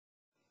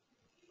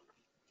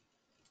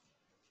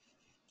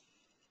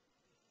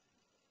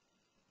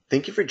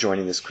Thank you for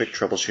joining this quick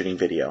troubleshooting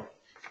video.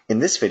 In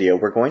this video,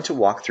 we're going to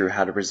walk through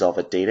how to resolve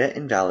a data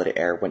invalid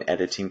error when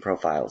editing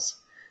profiles.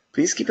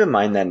 Please keep in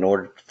mind that in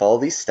order to follow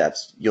these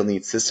steps, you'll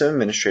need system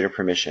administrator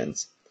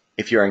permissions.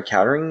 If you are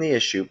encountering the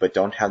issue but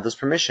don't have those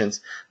permissions,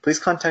 please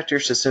contact your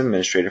system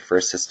administrator for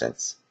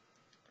assistance.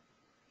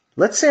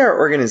 Let's say our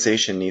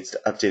organization needs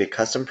to update a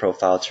custom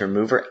profile to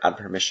remove or add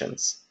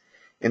permissions.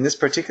 In this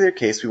particular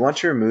case, we want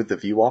to remove the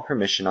view all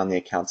permission on the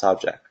accounts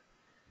object.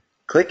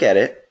 Click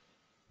Edit,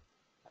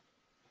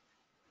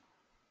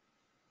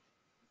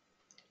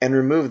 and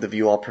remove the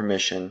view all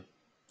permission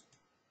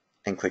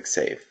and click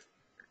Save.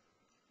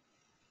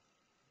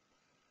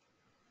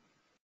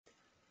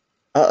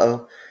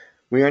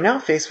 We are now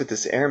faced with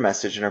this error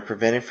message and are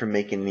prevented from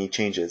making any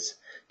changes.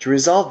 To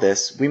resolve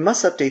this, we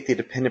must update the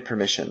dependent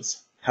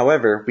permissions.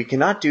 However, we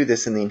cannot do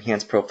this in the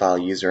Enhanced Profile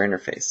user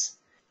interface.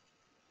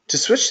 To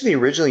switch to the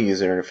original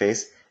user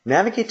interface,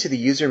 navigate to the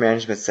User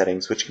Management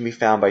settings, which can be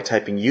found by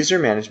typing User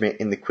Management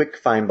in the Quick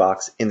Find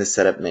box in the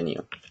Setup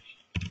menu,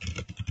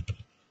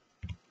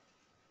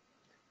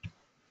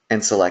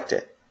 and select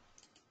it.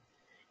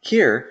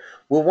 Here,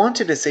 we'll want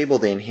to disable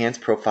the Enhanced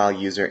Profile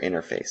user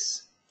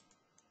interface.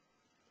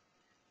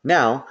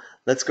 Now,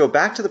 let's go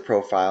back to the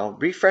profile,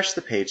 refresh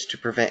the page to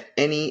prevent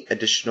any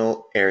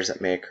additional errors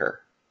that may occur.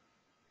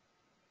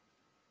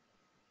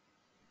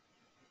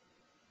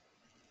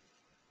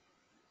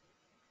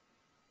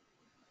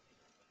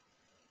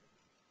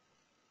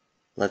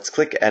 Let's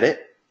click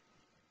Edit,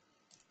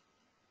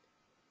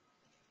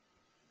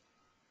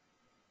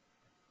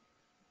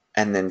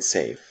 and then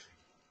Save.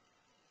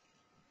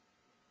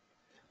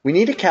 We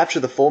need to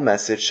capture the full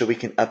message so we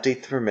can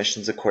update the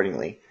permissions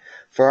accordingly.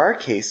 For our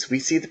case, we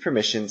see the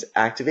permissions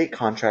Activate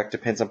Contract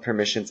depends on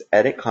permissions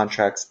Edit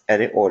Contracts,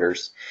 Edit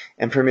Orders,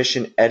 and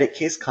permission Edit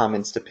Case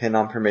Comments depend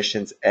on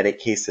permissions Edit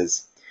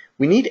Cases.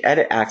 We need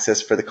Edit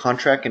Access for the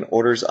Contract and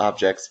Orders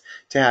objects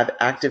to have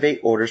Activate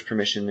Orders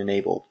permission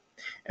enabled.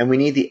 And we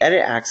need the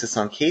Edit Access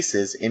on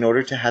Cases in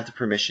order to have the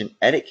permission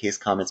Edit Case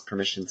Comments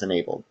permissions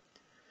enabled.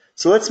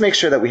 So let's make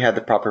sure that we have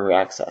the proper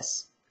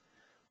access.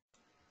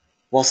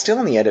 While still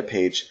on the Edit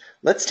page,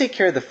 let's take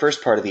care of the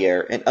first part of the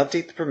error and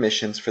update the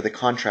permissions for the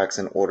Contracts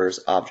and Orders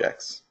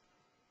objects.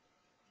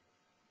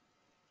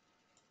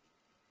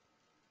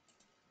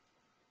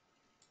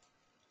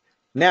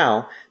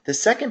 Now, the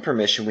second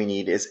permission we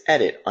need is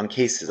Edit on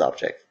Cases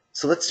object,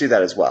 so let's do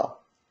that as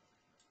well.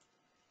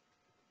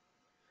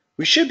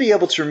 We should be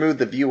able to remove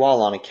the View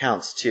All on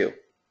Accounts too.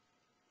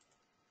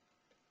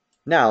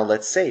 Now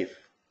let's save.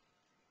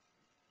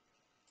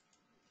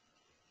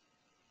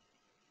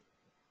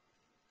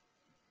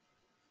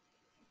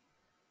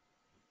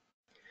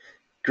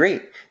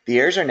 Great! The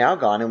errors are now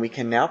gone and we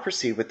can now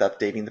proceed with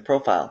updating the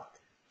profile.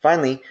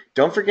 Finally,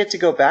 don't forget to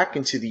go back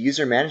into the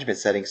User Management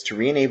settings to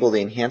re-enable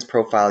the Enhanced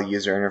Profile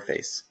user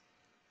interface.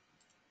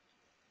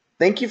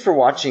 Thank you for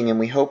watching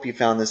and we hope you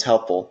found this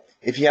helpful.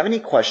 If you have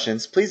any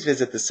questions, please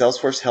visit the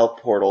Salesforce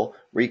Help portal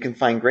where you can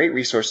find great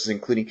resources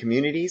including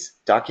communities,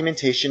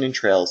 documentation, and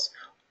trails,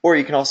 or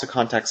you can also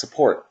contact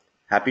support.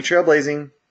 Happy trailblazing!